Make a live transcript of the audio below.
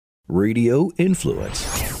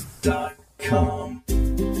radioinfluence.com.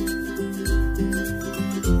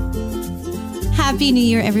 Happy New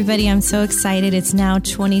Year, everybody. I'm so excited. It's now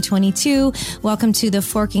 2022. Welcome to the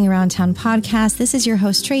Forking Around Town podcast. This is your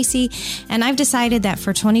host, Tracy, and I've decided that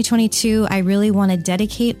for 2022, I really want to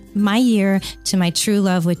dedicate my year to my true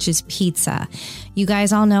love, which is pizza. You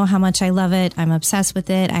guys all know how much I love it. I'm obsessed with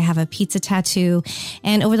it. I have a pizza tattoo.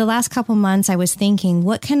 And over the last couple months, I was thinking,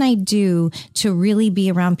 what can I do to really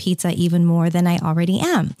be around pizza even more than I already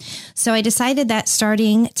am? So I decided that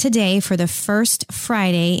starting today for the first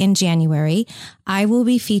Friday in January, I will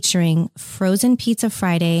be featuring Frozen Pizza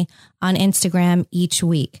Friday on Instagram each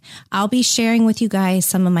week. I'll be sharing with you guys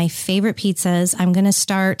some of my favorite pizzas. I'm going to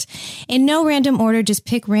start in no random order, just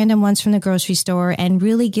pick random ones from the grocery store and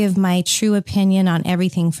really give my true opinion on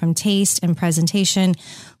everything from taste and presentation,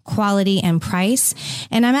 quality and price.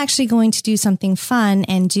 And I'm actually going to do something fun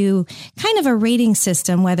and do kind of a rating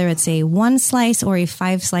system, whether it's a 1 slice or a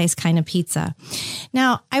 5 slice kind of pizza.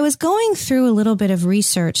 Now, I was going through a little bit of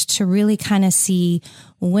research to really kind of see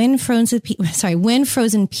when frozen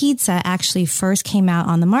pizza actually first came out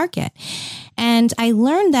on the market. And I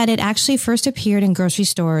learned that it actually first appeared in grocery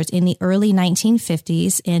stores in the early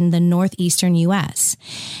 1950s in the northeastern U.S.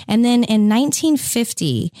 And then in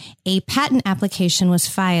 1950, a patent application was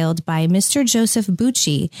filed by Mr. Joseph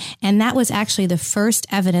Bucci, and that was actually the first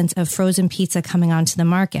evidence of frozen pizza coming onto the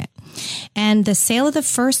market. And the sale of the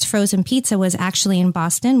first frozen pizza was actually in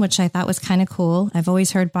Boston, which I thought was kind of cool. I've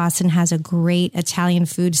always heard Boston has a great Italian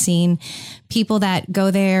food scene. People that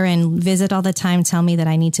go there and visit all the time tell me that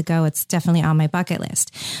I need to go. It's definitely on my bucket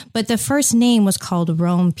list. But the first name was called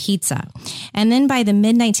Rome Pizza. And then by the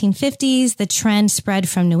mid 1950s, the trend spread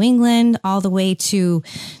from New England all the way to,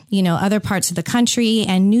 other parts of the country,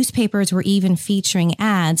 and newspapers were even featuring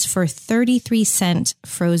ads for 33-cent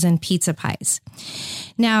frozen pizza pies.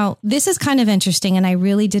 Now, this is kind of interesting, and I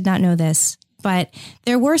really did not know this, but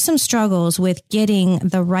there were some struggles with getting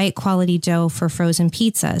the right quality dough for frozen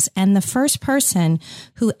pizzas. And the first person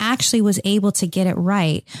who actually was able to get it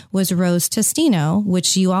right was Rose Tostino,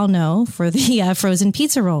 which you all know for the frozen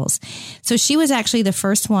pizza rolls. So she was actually the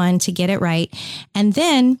first one to get it right. And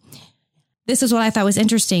then this is what I thought was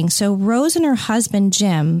interesting. So Rose and her husband,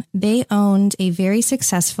 Jim, they owned a very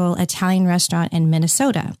successful Italian restaurant in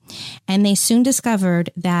Minnesota. And they soon discovered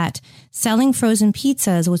that selling frozen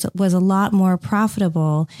pizzas was a lot more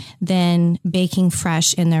profitable than baking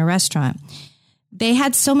fresh in their restaurant. They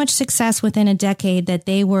had so much success within a decade that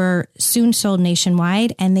they were soon sold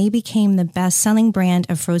nationwide, and they became the best-selling brand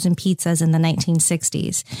of frozen pizzas in the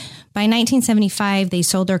 1960s. By 1975, they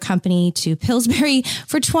sold their company to Pillsbury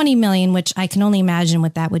for $20 million, which I can only imagine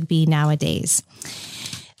what that would be nowadays.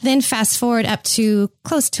 Then fast forward up to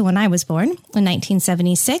close to when I was born, in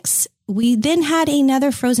 1976. We then had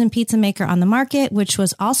another frozen pizza maker on the market, which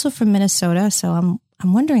was also from Minnesota. So I'm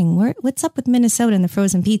wondering what's up with Minnesota and the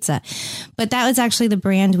frozen pizza. But that was actually the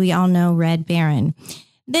brand we all know, Red Baron.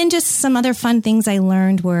 Then just some other fun things I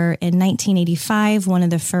learned were in 1985, one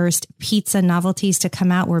of the first pizza novelties to come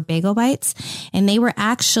out were Bagel Bites. And they were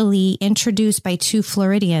actually introduced by two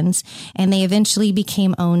Floridians, and they eventually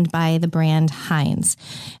became owned by the brand Heinz.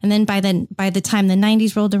 And then by the time the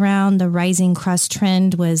 90s rolled around, the rising crust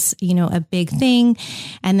trend was, a big thing.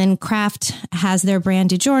 And then Kraft has their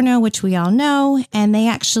brand DiGiorno, which we all know, and they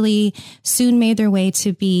actually soon made their way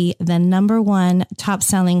to be the #1 top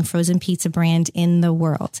selling frozen pizza brand in the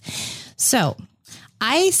world. So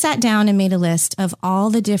I sat down and made a list of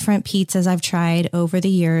all the different pizzas I've tried over the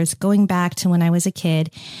years, going back to when I was a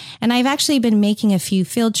kid. And I've actually been making a few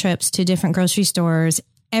field trips to different grocery stores,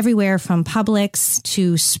 everywhere from Publix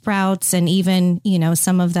to Sprouts and even,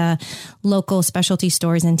 some of the local specialty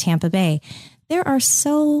stores in Tampa Bay. There are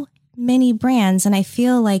so many brands, and I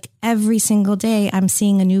feel like every single day I'm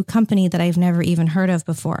seeing a new company that I've never even heard of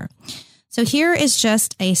before. So here is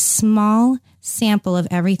just a small sample of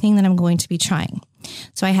everything that I'm going to be trying.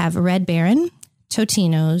 So I have Red Baron,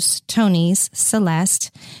 Totino's, Tony's,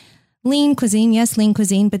 Celeste, Lean Cuisine. Yes, Lean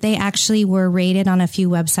Cuisine, but they actually were rated on a few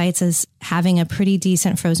websites as having a pretty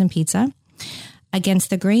decent frozen pizza.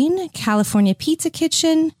 Against the Grain, California Pizza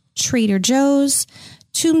Kitchen, Trader Joe's,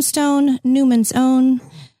 Tombstone, Newman's Own,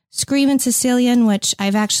 Screamin' Sicilian, which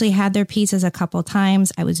I've actually had their pizzas a couple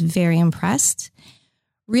times. I was very impressed.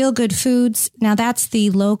 Real Good Foods. Now that's the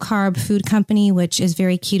low carb food company, which is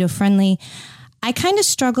very keto friendly. I kind of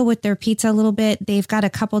struggle with their pizza a little bit. They've got a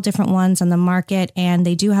couple different ones on the market, and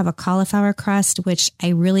they do have a cauliflower crust, which I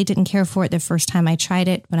really didn't care for it the first time I tried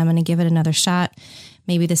it, but I'm going to give it another shot.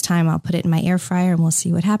 Maybe this time I'll put it in my air fryer and we'll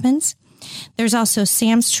see what happens. There's also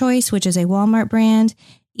Sam's Choice, which is a Walmart brand.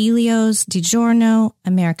 Elio's, DiGiorno,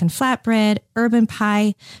 American Flatbread, Urban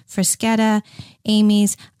Pie, Freschetta,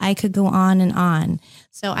 Amy's. I could go on and on.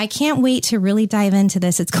 So I can't wait to really dive into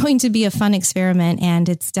this. It's going to be a fun experiment, and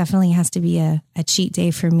it's definitely has to be a cheat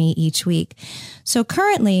day for me each week. So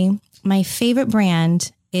currently, my favorite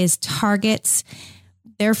brand is Target's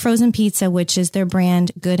their frozen pizza, which is their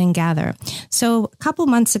brand Good and Gather. So a couple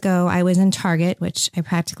months ago, I was in Target, which I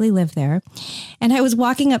practically live there, and I was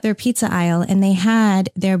walking up their pizza aisle, and they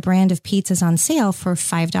had their brand of pizzas on sale for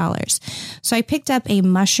 $5. So I picked up a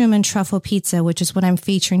mushroom and truffle pizza, which is what I'm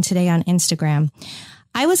featuring today on Instagram.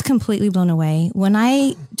 I was completely blown away. When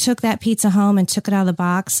I took that pizza home and took it out of the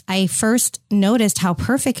box, I first noticed how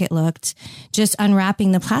perfect it looked, just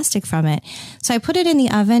unwrapping the plastic from it. So I put it in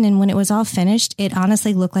the oven, and when it was all finished, it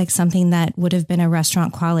honestly looked like something that would have been a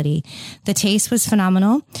restaurant quality. The taste was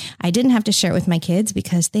phenomenal. I didn't have to share it with my kids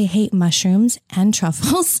because they hate mushrooms and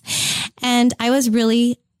truffles. And I was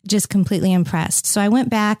really just completely impressed. So I went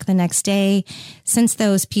back the next day. Since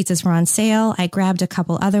those pizzas were on sale, I grabbed a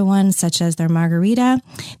couple other ones, such as their margarita.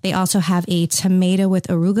 They also have a tomato with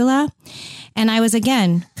arugula. And I was,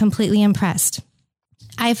 again, completely impressed.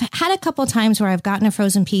 I've had a couple times where I've gotten a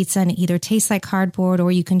frozen pizza and it either tastes like cardboard,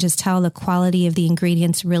 or you can just tell the quality of the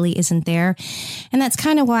ingredients really isn't there. And that's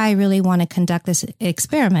kind of why I really want to conduct this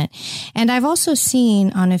experiment. And I've also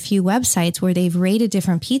seen on a few websites where they've rated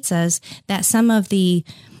different pizzas that some of the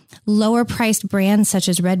lower priced brands such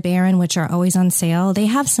as Red Baron, which are always on sale, they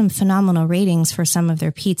have some phenomenal ratings for some of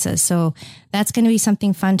their pizzas. So that's going to be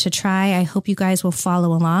something fun to try. I hope you guys will follow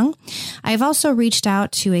along. I've also reached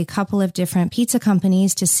out to a couple of different pizza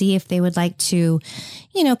companies to see if they would like to,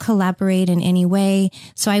 collaborate in any way.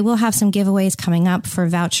 So I will have some giveaways coming up for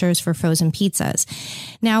vouchers for frozen pizzas.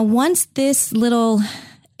 Now, once this little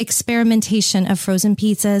experimentation of frozen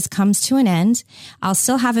pizzas comes to an end, I'll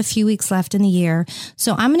still have a few weeks left in the year.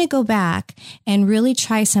 So I'm going to go back and really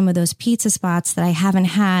try some of those pizza spots that I haven't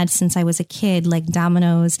had since I was a kid, like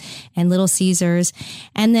Domino's and Little Caesars.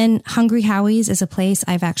 And then Hungry Howie's is a place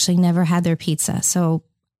I've actually never had their pizza. So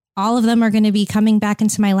all of them are going to be coming back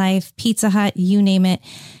into my life. Pizza Hut, you name it.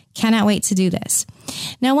 Cannot wait to do this.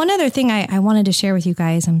 Now, one other thing I wanted to share with you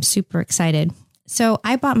guys, I'm super excited. So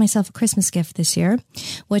I bought myself a Christmas gift this year,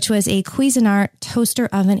 which was a Cuisinart toaster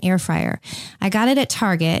oven air fryer. I got it at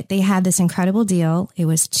Target. They had this incredible deal. It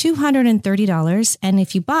was $230. And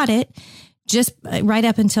if you bought it just right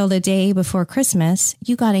up until the day before Christmas,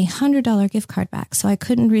 you got a $100 gift card back. So I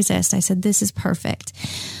couldn't resist. I said, this is perfect.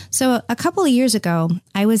 So a couple of years ago,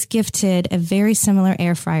 I was gifted a very similar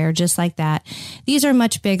air fryer, just like that. These are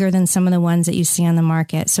much bigger than some of the ones that you see on the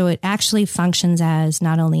market. So it actually functions as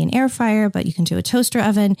not only an air fryer, but you can do a toaster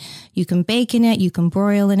oven. You can bake in it. You can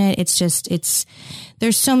broil in it.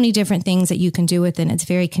 There's so many different things that you can do with it. It's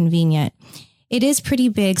very convenient. It is pretty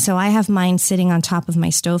big, so I have mine sitting on top of my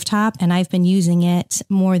stovetop, and I've been using it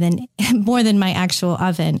more than my actual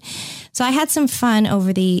oven. So I had some fun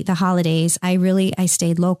over the holidays. I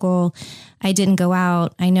stayed local. I didn't go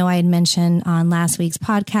out. I know I had mentioned on last week's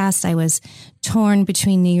podcast, I was torn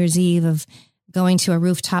between New Year's Eve of going to a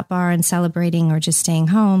rooftop bar and celebrating or just staying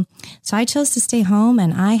home. So I chose to stay home,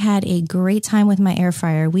 and I had a great time with my air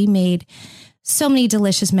fryer. We made so many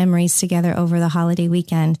delicious memories together over the holiday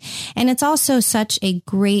weekend. And it's also such a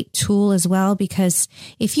great tool as well, because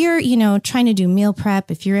if you're, trying to do meal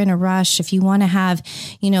prep, if you're in a rush, if you want to have,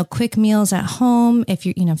 quick meals at home, if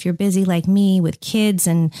you're busy like me with kids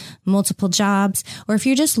and multiple jobs, or if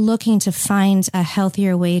you're just looking to find a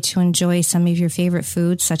healthier way to enjoy some of your favorite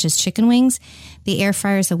foods, such as chicken wings, the air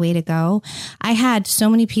fryer is the way to go. I had so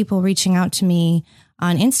many people reaching out to me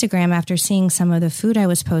on Instagram after seeing some of the food I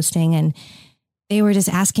was posting, and they were just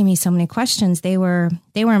asking me so many questions. They were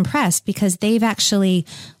impressed because they've actually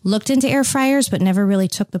looked into air fryers, but never really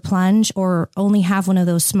took the plunge, or only have one of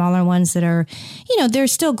those smaller ones that are, they're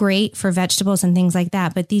still great for vegetables and things like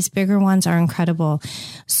that. But these bigger ones are incredible.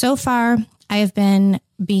 So far, I have been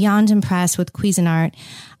beyond impressed with Cuisinart.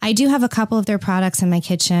 I do have a couple of their products in my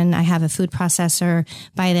kitchen. I have a food processor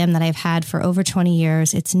by them that I've had for over 20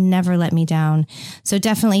 years. It's never let me down. So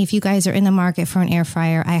definitely, if you guys are in the market for an air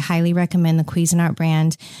fryer, I highly recommend the Cuisinart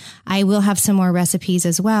brand. I will have some more recipes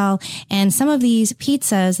as well. And some of these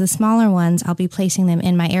pizzas, the smaller ones, I'll be placing them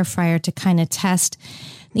in my air fryer to kind of test,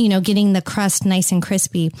 getting the crust nice and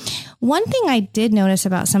crispy. One thing I did notice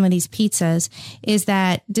about some of these pizzas is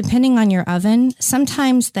that depending on your oven,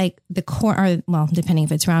 sometimes like the core, depending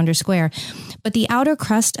if it's round or square, but the outer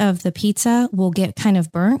crust of the pizza will get kind of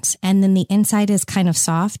burnt, and then the inside is kind of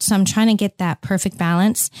soft. So I'm trying to get that perfect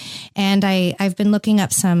balance. And I've been looking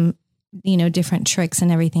up some different tricks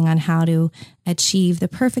and everything on how to achieve the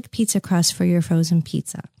perfect pizza crust for your frozen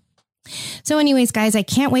pizza. So anyways, guys, I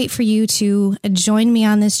can't wait for you to join me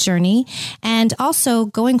on this journey. And also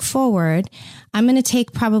going forward, I'm going to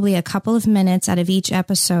take probably a couple of minutes out of each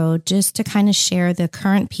episode just to kind of share the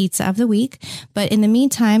current pizza of the week. But in the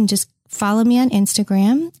meantime, just follow me on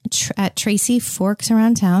Instagram at Tracy Forks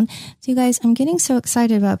Around Town. So you guys, I'm getting so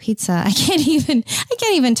excited about pizza. I can't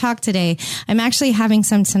even talk today. I'm actually having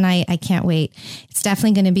some tonight. I can't wait. It's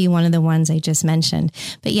definitely going to be one of the ones I just mentioned.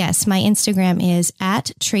 But yes, my Instagram is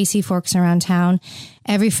at Tracy Forks Around Town.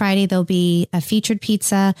 Every Friday, there'll be a featured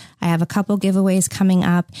pizza. I have a couple giveaways coming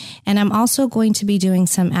up, and I'm also going to be doing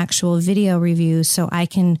some actual video reviews so I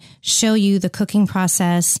can show you the cooking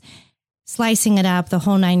process, slicing it up, the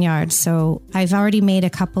whole 9 yards. So I've already made a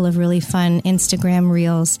couple of really fun Instagram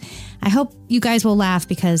reels. I hope you guys will laugh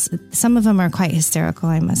because some of them are quite hysterical,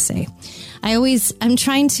 I must say. I'm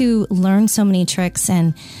trying to learn so many tricks,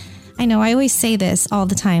 and I know I always say this all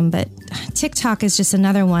the time, but TikTok is just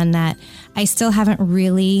another one that I still haven't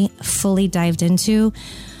really fully dived into.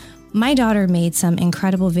 My daughter made some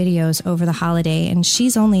incredible videos over the holiday, and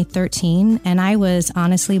she's only 13, and I was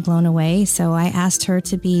honestly blown away. So I asked her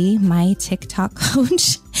to be my TikTok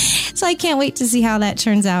coach. So I can't wait to see how that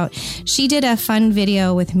turns out. She did a fun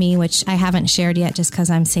video with me, which I haven't shared yet just because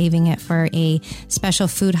I'm saving it for a special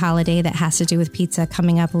food holiday that has to do with pizza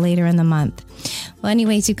coming up later in the month. Well,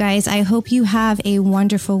 anyways, you guys, I hope you have a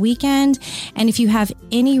wonderful weekend. And if you have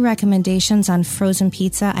any recommendations on frozen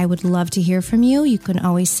pizza, I would love to hear from you. You can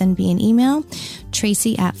always send me an email,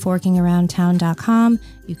 tracy@forkingaroundtown.com.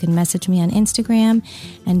 You can message me on Instagram.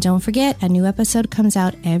 And don't forget, a new episode comes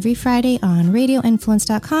out every Friday on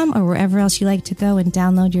radioinfluence.com or wherever else you like to go and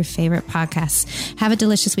download your favorite podcasts. Have a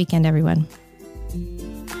delicious weekend, everyone.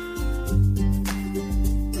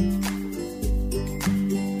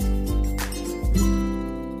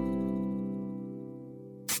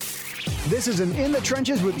 This is an In the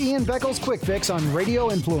Trenches with Ian Beckles quick fix on Radio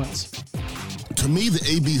Influence. To me, the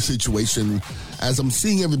AB situation, as I'm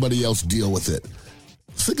seeing everybody else deal with it,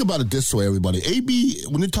 think about it this way, everybody. AB,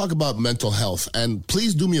 when you talk about mental health, and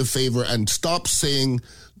please do me a favor and stop saying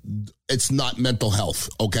it's not mental health,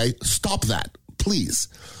 okay? Stop that, please.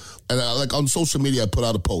 And like on social media, I put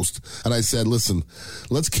out a post, and I said, listen,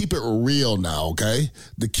 let's keep it real now, okay?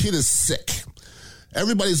 The kid is sick.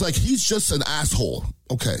 Everybody's like, he's just an asshole.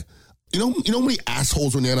 Okay. You know how many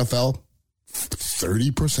assholes are in the NFL?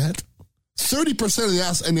 30%? 30% of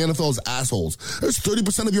in the NFL is assholes. There's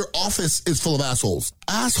 30% of your office is full of assholes.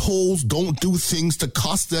 Assholes don't do things to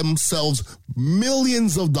cost themselves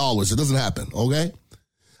millions of dollars. It doesn't happen, okay?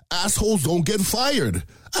 Assholes don't get fired.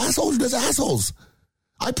 Assholes are just assholes.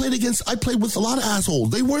 I played with a lot of assholes.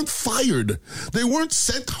 They weren't fired. They weren't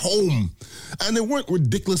sent home. And they weren't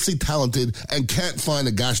ridiculously talented and can't find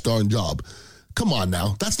a gosh darn job. Come on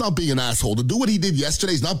now. That's not being an asshole. To do what he did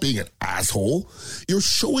yesterday is not being an asshole. You're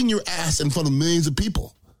showing your ass in front of millions of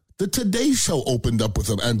people. The Today Show opened up with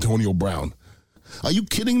Antonio Brown. Are you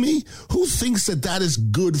kidding me? Who thinks that is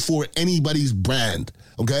good for anybody's brand?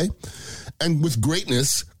 Okay? And with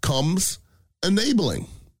greatness comes enabling.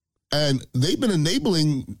 And they've been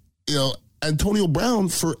enabling, Antonio Brown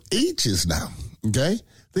for ages now. Okay?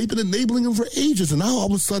 They've been enabling him for ages, and now all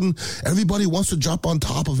of a sudden, everybody wants to jump on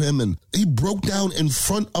top of him, and he broke down in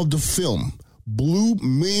front of the film, blew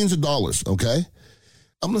millions of dollars, okay?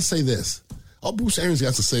 I'm going to say this. All Bruce Arians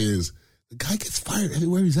has to say is, the guy gets fired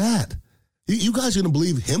everywhere he's at. You guys are going to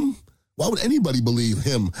believe him? Why would anybody believe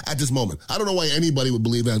him at this moment? I don't know why anybody would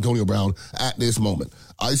believe Antonio Brown at this moment.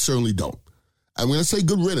 I certainly don't. I'm going to say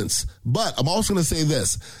good riddance, but I'm also going to say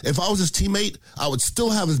this. If I was his teammate, I would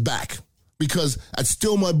still have his back. Because that's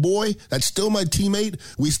still my boy, that's still my teammate.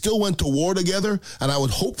 We still went to war together, and I would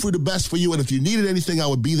hope for the best for you, and if you needed anything, I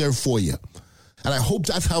would be there for you. And I hope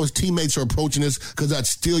that's how his teammates are approaching this, because that's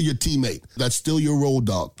still your teammate. That's still your road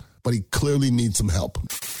dog. But he clearly needs some help.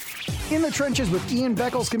 In the Trenches with Ian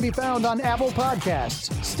Beckles can be found on Apple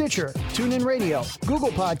Podcasts, Stitcher, TuneIn Radio, Google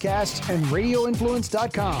Podcasts, and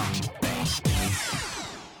RadioInfluence.com.